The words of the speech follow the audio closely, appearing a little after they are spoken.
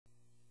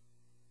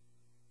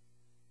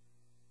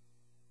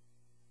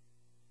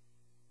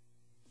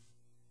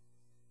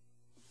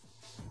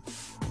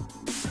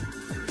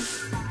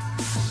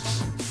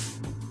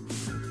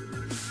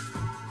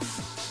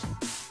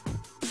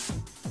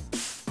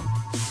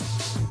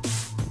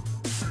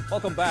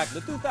Welcome back.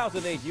 The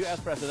 2008 U.S.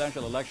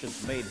 presidential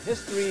elections made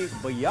history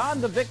beyond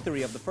the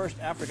victory of the first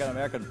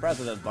African-American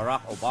president,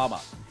 Barack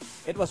Obama.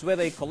 It was with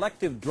a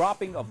collective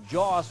dropping of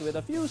jaws with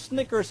a few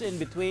snickers in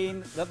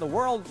between that the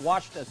world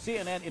watched as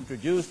CNN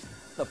introduced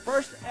the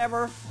first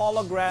ever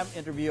hologram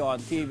interview on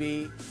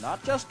TV,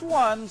 not just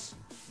once,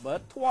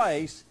 but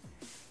twice.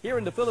 Here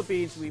in the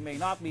Philippines, we may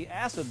not be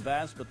as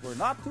advanced, but we're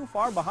not too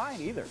far behind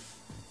either.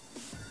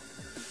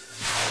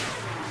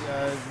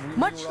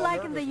 Much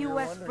like in the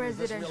U.S.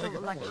 presidential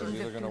elections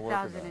of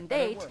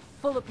 2008,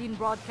 Philippine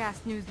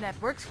broadcast news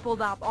networks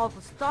pulled out all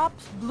the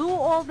stops, blew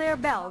all their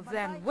bells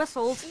and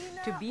whistles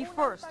to be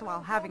first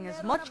while having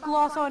as much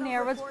gloss on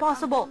air as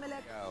possible.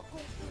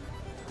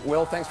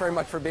 Will, thanks very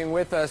much for being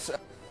with us.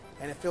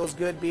 And it feels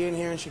good being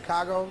here in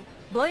Chicago.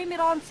 Blame it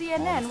on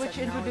CNN, which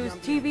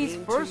introduced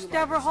TV's first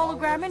ever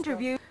hologram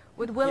interview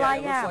with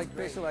Will.i.am.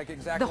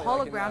 The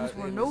holograms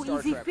were no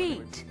easy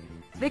feat.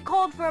 They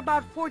called for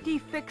about 40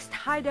 fixed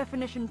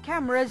high-definition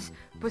cameras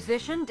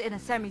positioned in a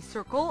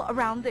semicircle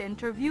around the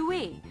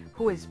interviewee,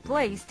 who is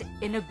placed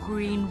in a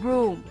green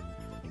room.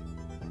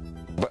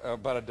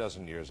 About a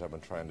dozen years I've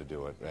been trying to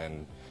do it,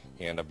 and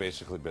I've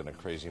basically been a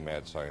crazy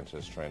mad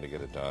scientist trying to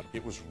get it done.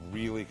 It was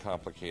really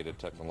complicated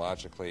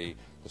technologically.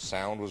 The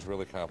sound was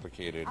really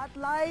complicated.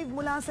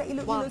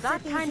 While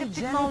that kind of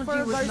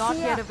technology was not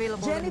yet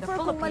available in the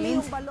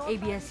Philippines,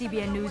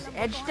 ABS-CBN News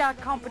edged out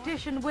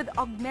competition with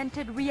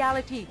augmented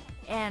reality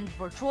and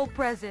virtual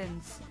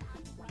presence.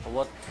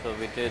 What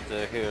we did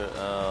here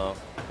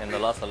in the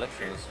last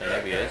elections in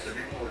ABS,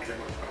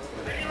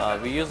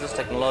 we used this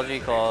technology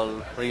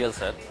called Real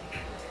Set.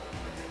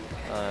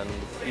 And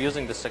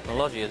using this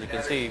technology, as you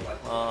can see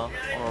on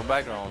our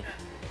background,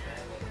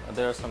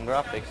 there are some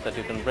graphics that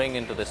you can bring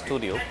into the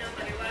studio.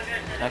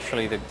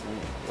 Actually,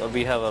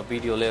 we have a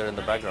video layer in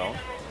the background,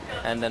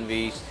 and then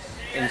we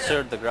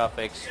insert the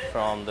graphics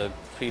from the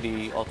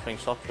 3D authoring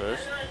softwares.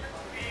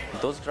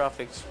 Those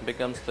graphics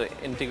becomes the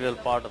integral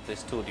part of the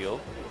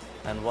studio,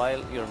 and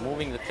while you're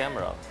moving the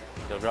camera,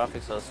 your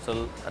graphics are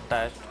still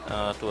attached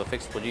to a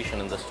fixed position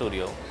in the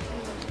studio.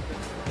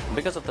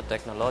 Because of the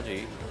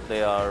technology,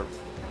 the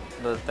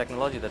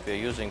technology that we are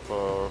using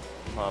for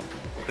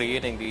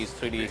creating these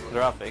 3D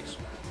graphics,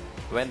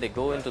 when they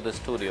go into the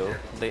studio,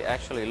 they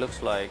actually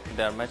looks like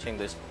they are matching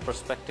this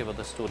perspective of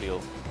the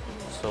studio.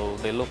 So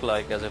they look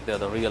like as if they are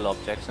the real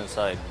objects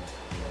inside.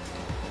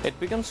 It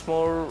becomes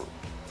more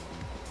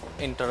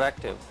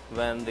interactive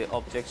when the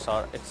objects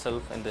are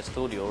itself in the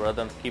studio,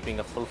 rather than keeping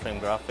a full frame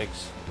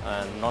graphics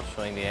and not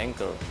showing the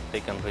anchor.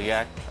 They can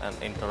react and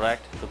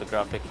interact to the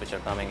graphics which are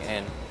coming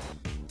in.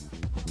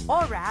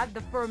 ORAD,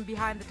 the firm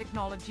behind the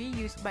technology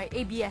used by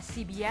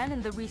ABS-CBN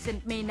in the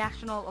recent May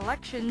national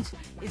elections,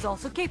 is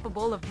also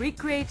capable of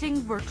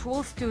recreating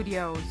virtual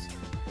studios.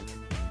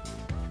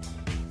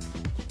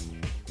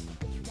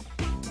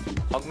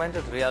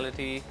 Augmented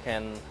reality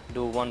can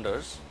do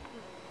wonders,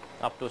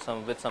 up to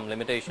with some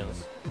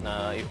limitations.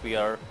 If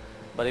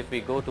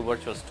we go to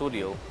virtual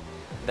studio,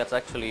 that's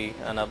actually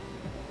a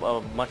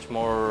much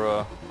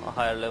more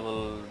higher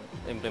level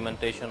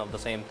implementation of the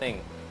same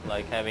thing,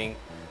 like having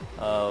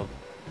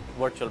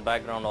virtual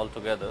background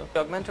altogether.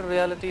 Augmented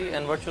reality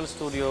and virtual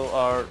studio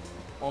are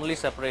only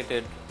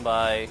separated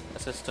by a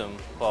system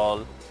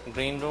called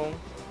green room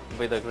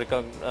with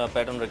a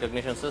pattern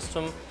recognition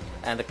system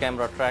and a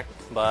camera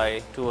tracked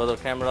by two other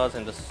cameras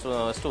in the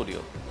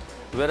studio.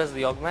 Whereas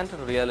the augmented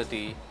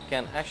reality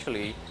can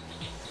actually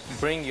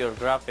bring your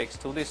graphics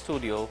to the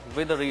studio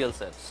with a real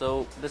set.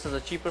 So this is a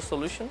cheaper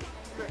solution,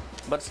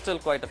 but still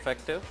quite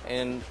effective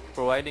in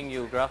providing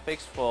you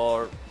graphics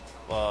for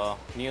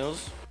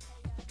news.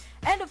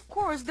 And of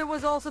course, there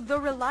was also the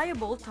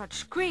reliable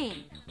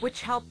touchscreen,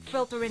 which helped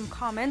filter in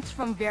comments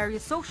from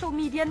various social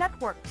media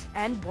networks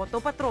and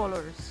boto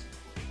patrollers.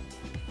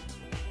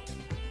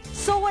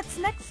 So what's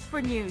next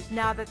for news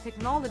now that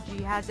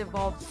technology has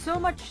evolved so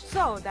much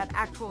so that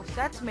actual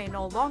sets may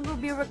no longer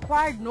be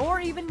required,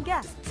 nor even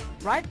guests,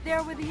 right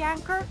there with the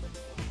anchor?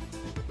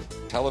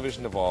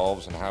 Television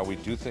evolves and how we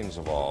do things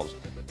evolves,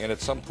 and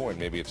at some point,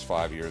 maybe it's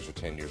 5 years or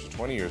 10 years or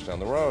 20 years down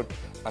the road,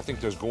 I think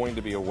there's going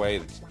to be a way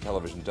that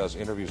television does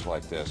interviews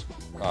like this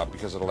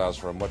because it allows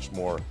for a much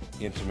more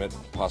intimate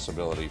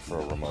possibility for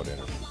a remote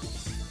interview.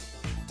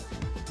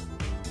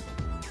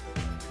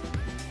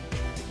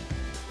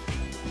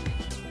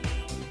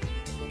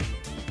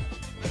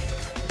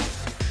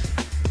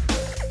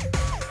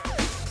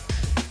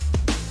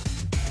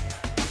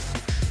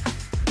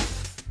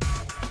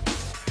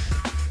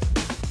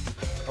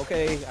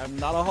 Okay, I'm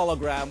not a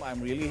hologram,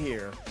 I'm really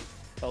here.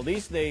 Well,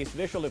 these days,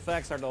 visual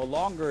effects are no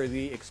longer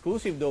the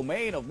exclusive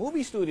domain of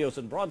movie studios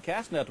and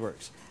broadcast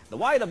networks. The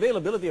wide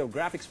availability of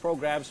graphics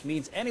programs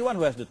means anyone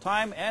who has the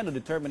time and the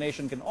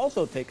determination can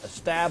also take a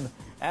stab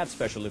at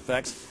special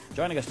effects.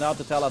 Joining us now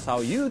to tell us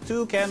how you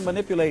too can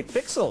manipulate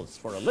pixels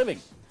for a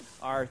living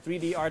are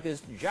 3D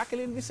artist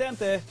Jacqueline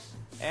Vicente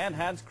and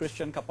Hans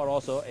Christian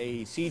Caparoso,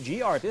 a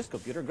CG artist,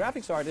 computer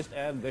graphics artist,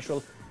 and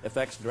visual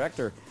effects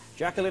director.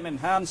 Jacqueline and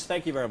Hans,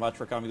 thank you very much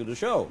for coming to the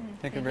show.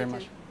 Thank you very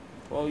much.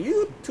 Well,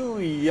 you two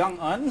young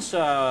uns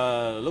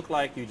look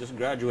like you just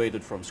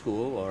graduated from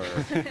school, or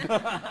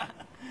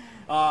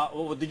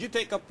well, did you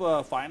take up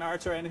fine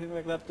arts or anything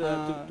like that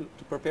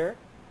to prepare?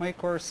 My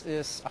course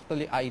is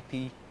actually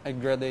IT. I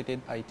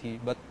graduated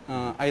IT, but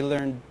I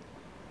learned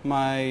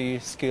my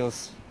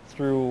skills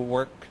through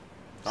work.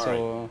 All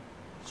right.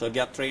 So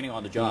get training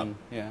on the job.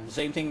 Yeah.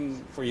 Same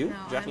thing for you, No,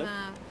 Jacqueline?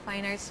 I'm a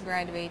fine arts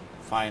graduate.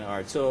 Fine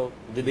arts. So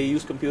did they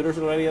use computers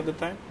already at the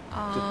time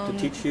to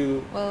teach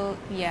you Well,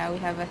 yeah, we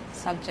have a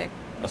subject.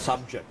 a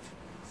subject?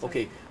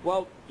 Okay.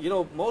 Well, you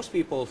know, most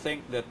people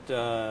think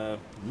that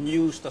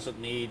news doesn't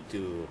need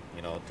to,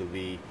 you know, to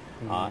be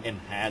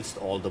enhanced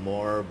all the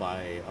more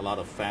by a lot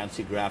of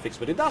fancy graphics,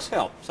 but it does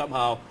help.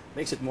 Somehow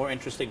makes it more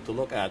interesting to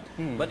look at.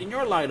 But in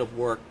your line of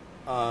work,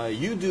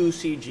 you do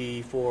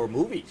CG for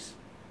movies.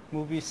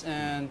 Movies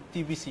and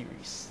TV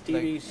series.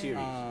 TV like, series.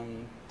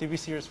 TV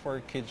series for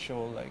kids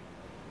show, like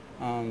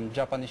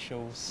Japanese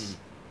shows.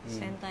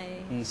 Sentai.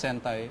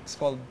 Sentai. It's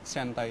called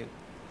Sentai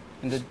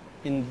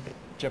in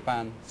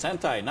Japan.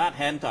 Sentai, not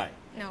hentai.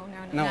 No, No,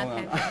 not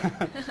no.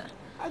 hentai.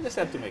 I just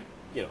have to make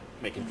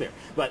it clear.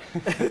 But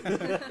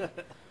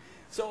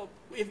so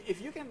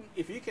if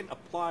you can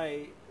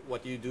apply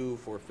what you do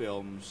for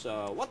films,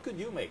 what could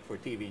you make for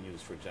TV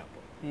news, for example?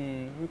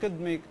 We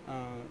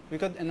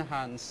could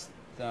enhance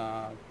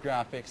the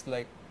graphics,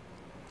 like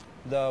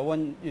the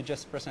one you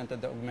just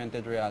presented, the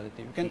augmented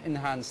reality. We can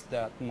enhance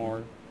that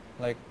more,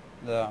 like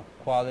the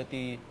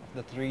quality of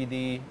the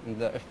 3D and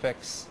the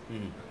effects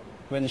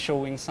when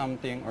showing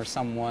something or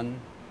someone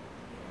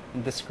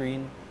in the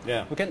screen.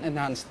 Yeah. We can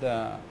enhance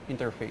the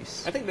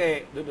interface. I think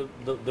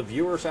the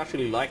viewers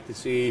actually like to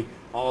see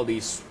all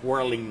these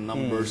swirling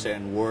numbers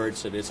and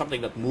words, and it's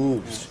something that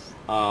moves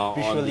on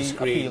the Visually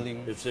screen.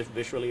 appealing. It's just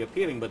visually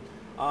appealing. But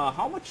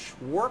how much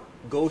work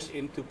goes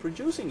into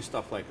producing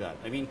stuff like that?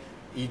 I mean,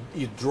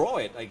 you draw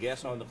it, I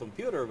guess, on the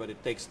computer, but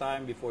it takes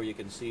time before you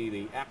can see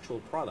the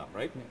actual product,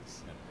 right?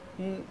 Yes.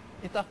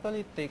 It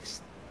actually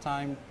takes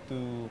time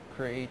to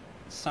create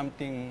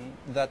something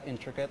that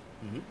intricate.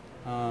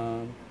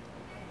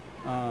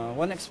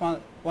 One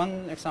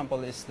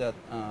example is that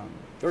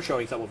You're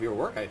showing some of your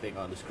work, I think,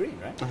 on the screen,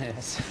 right?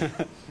 yes.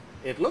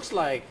 It looks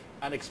like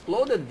an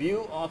exploded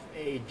view of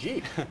a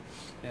Jeep.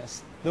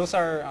 Yes, those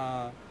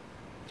are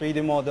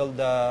 3D models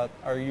that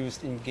are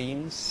used in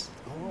games.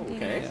 Oh,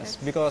 okay. Yes,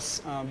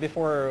 because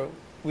before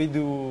we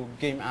do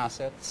game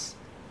assets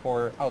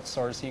for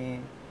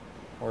outsourcing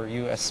or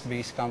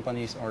US-based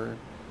companies or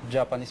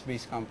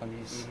Japanese-based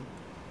companies.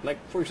 Like,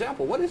 for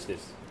example, what is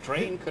this?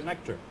 Train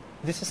connector.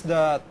 This is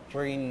the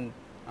train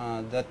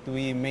that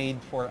we made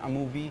for a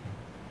movie.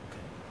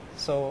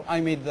 So I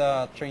made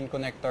the train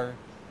connector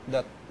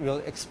that will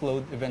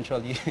explode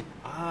eventually.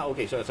 Ah,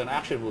 okay, so it's an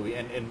action movie.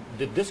 And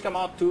did this come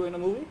out too in a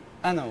movie?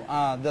 No,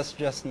 that's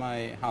just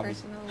my hobby.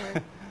 Personal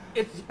work.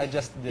 I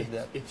just did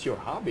that. It's your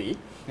hobby.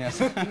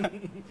 Yes.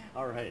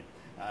 All right.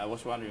 I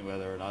was wondering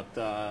whether or not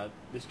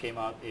this came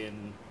out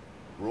in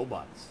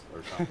robots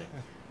or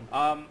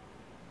something.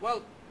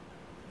 Well,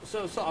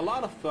 so a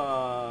lot of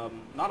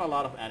not a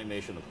lot of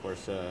animation, of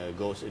course,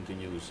 goes into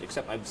news.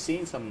 Except I've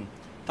seen some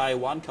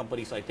Taiwan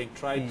companies, I think,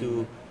 try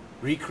to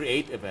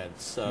recreate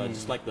events,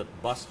 just like the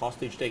bus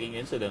hostage taking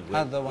incident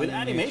with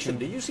animation.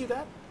 Did you see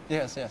that?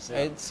 Yes, yes.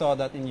 Yeah. I saw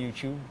that in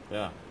YouTube.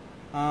 Yeah.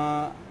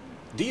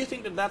 Do you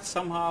think that that's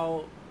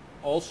somehow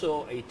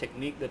also a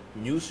technique that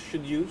news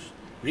should use,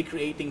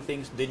 recreating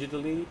things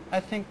digitally? I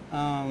think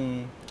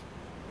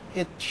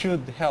it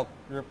should help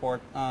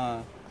report,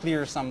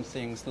 clear some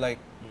things, like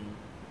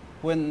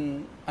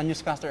when a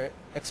newscaster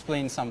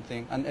explains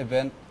something, an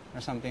event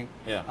or something.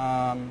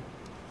 Yeah.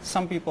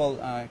 Some people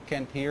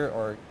can't hear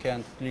or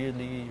can't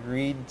clearly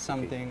read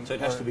something. So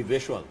it has to be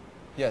visual.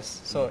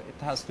 Yes, so it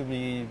has to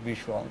be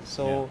visual.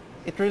 So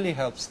it really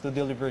helps to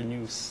deliver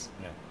news.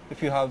 Yeah.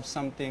 If you have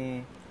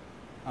something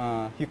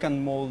you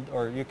can mold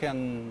or you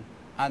can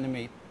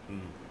animate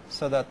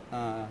so that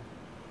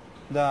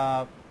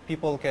the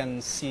people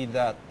can see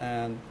that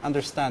and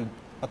understand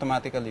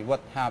automatically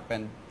what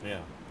happened. Yeah.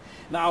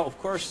 Now, of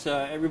course,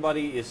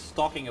 everybody is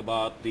talking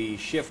about the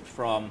shift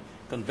from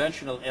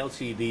conventional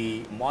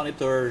LCD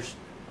monitors,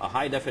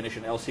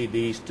 high-definition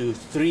LCDs, to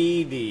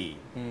 3D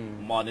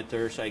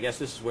monitors. I guess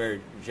this is where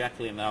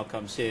Jacqueline now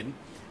comes in.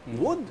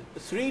 Would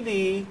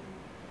 3D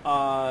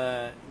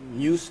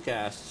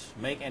newscasts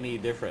make any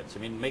difference? I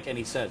mean, make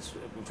any sense?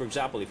 For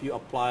example, if you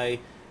apply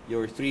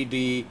your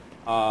 3D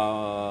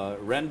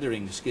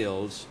rendering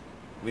skills,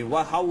 I mean,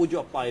 how would you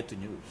apply it to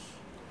news?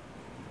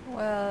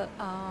 Well,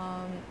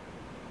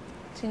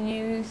 to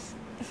news,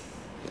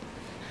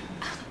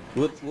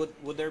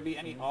 Would there be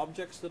any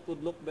objects that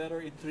would look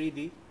better in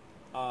 3D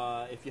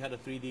if you had a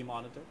 3D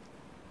monitor?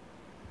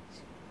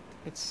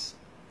 It's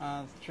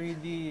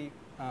 3D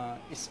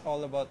is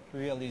all about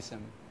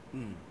realism.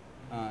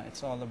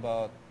 It's all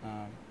about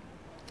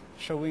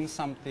showing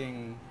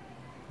something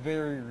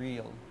very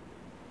real,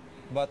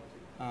 but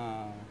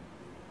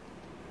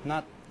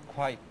not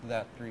quite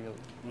that real.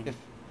 If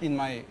in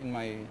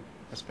my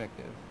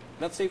perspective.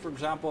 Let's say, for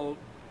example,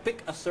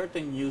 pick a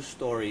certain news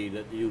story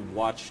that you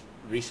watched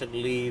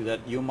recently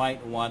that you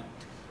might want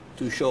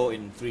to show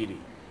in 3D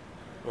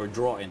or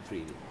draw in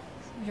 3D?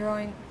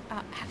 Drawing.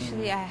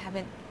 Actually, I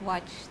haven't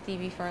watched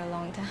TV for a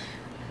long time.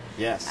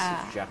 Yes,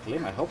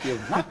 Jacqueline, I hope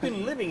you've not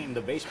been living in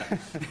the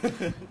basement.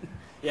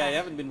 Yeah, you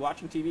haven't been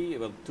watching TV?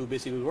 Well, too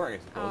busy with work, I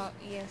suppose.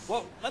 Yes.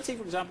 Well, let's say,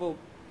 for example,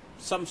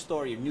 some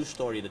story, news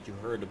story that you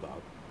heard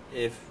about.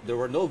 If there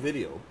were no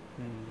video,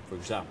 for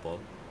example,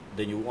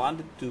 then you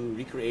wanted to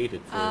recreate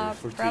it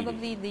for 3D.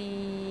 Probably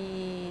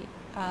the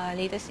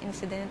latest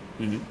incident,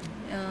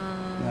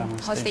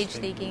 hostage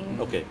taking.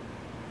 Okay.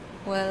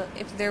 Well,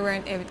 if there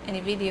weren't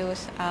any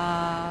videos,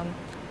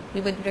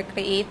 we would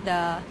recreate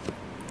the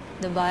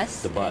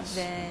bus. The bus.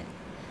 And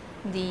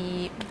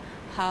then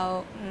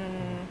how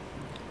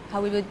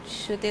we would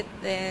shoot it,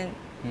 then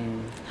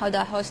how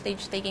the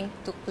hostage taking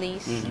took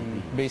place.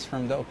 Based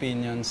from the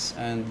opinions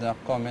and the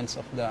comments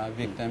of the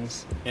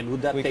victims. And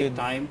would that take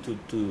time to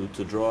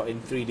draw in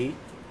 3D?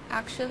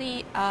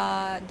 Actually,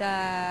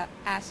 the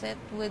asset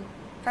would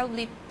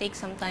probably take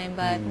some time,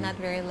 but not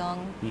very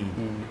long.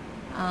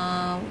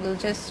 We'll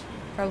just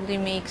probably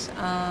make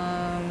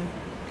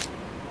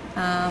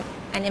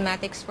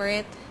animatics for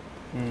it.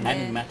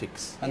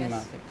 Animatics?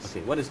 Animatics.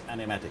 Okay, what is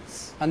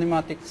animatics?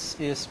 Animatics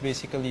is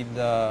basically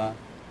the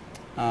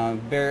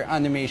bare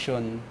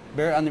animation.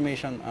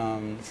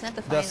 It's not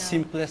the final.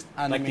 Simplest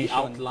animation. Like the you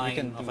outline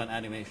can of do. an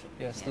animation.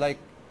 Yes, like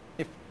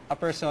if a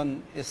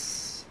person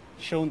is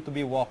shown to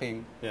be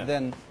walking,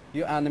 then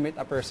you animate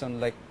a person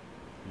like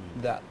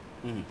that.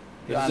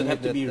 Does it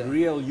have to be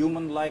real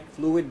human-like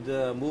fluid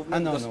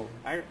movement? No.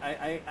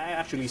 I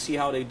actually see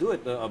how they do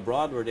it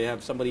abroad, where they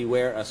have somebody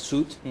wear a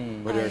suit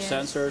where there are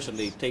sensors, and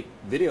they take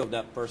video of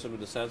that person with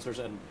the sensors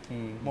and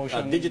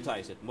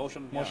digitize it.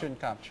 Motion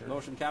capture.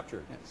 Motion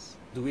capture. Yes.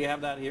 Do we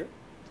have that here?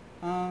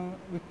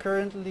 We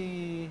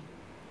currently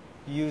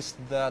use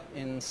that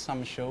in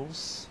some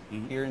shows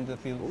here in the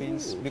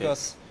Philippines. Okay.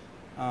 Because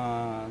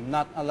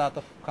not a lot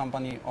of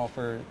company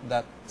offer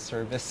that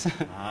service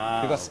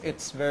because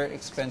it's very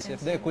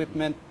expensive. The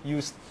equipment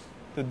used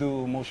to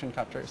do motion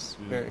capture is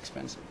very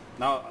expensive.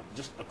 Now,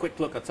 just a quick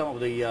look at some of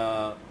the,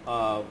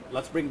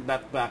 let's bring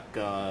that back,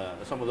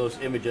 some of those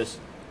images.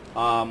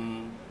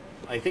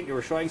 I think you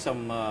were showing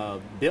some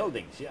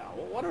buildings. Yeah,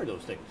 what are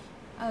those things?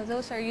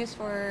 Those are used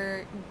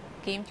for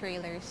game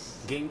trailers.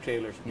 Game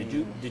trailers. Did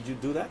you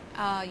do that?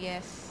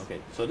 Yes.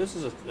 Okay, so this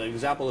is an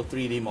example of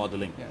 3D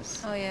modeling.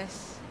 Yes. Oh,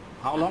 yes.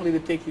 How long did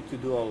it take you to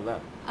do all of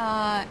that?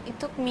 It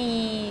took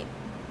me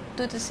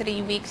 2 to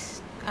 3 weeks,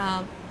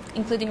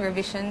 including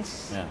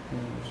revisions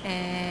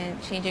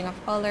and changing of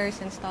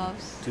colors and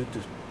stuff.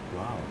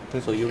 Wow.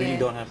 So you really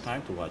don't have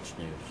time to watch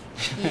news.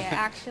 Yeah,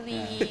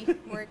 actually,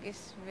 work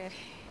is very...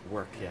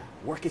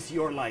 Work is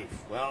your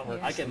life. Well,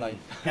 I can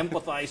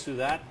empathize with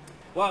that.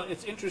 Well,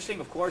 it's interesting,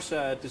 of course,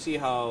 to see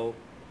how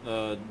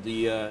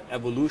the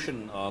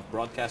evolution of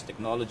broadcast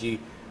technology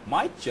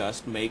might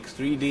just make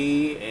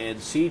 3D and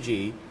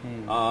CG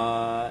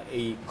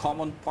a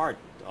common part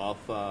of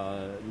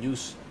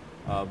news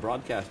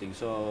broadcasting.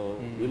 So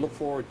we look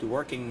forward to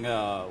working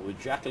with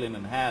Jacqueline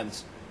and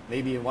Hans.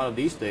 Maybe in one of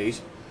these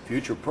days,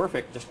 Future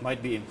Perfect just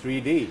might be in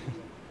 3D.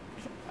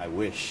 I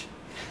wish.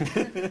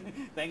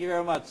 Thank you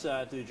very much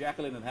to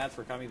Jacqueline and Hans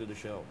for coming to the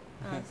show.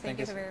 Thank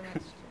you very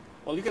much.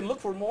 Well, you can look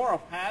for more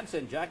of Hans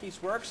and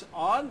Jackie's works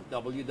on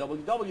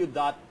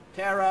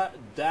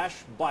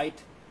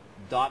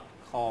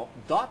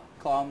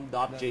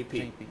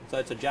www.terra-byte.com.jp. So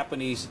it's a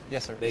Japanese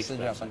yes, sir. based it's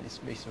a website.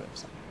 Japanese-based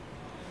website.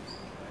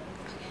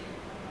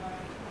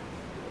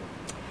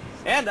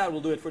 And that will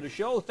do it for the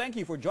show. Thank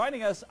you for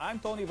joining us. I'm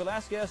Tony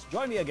Velasquez.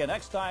 Join me again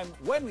next time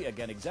when we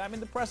again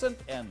examine the present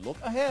and look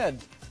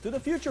ahead to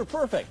the future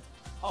perfect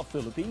of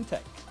Philippine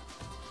tech.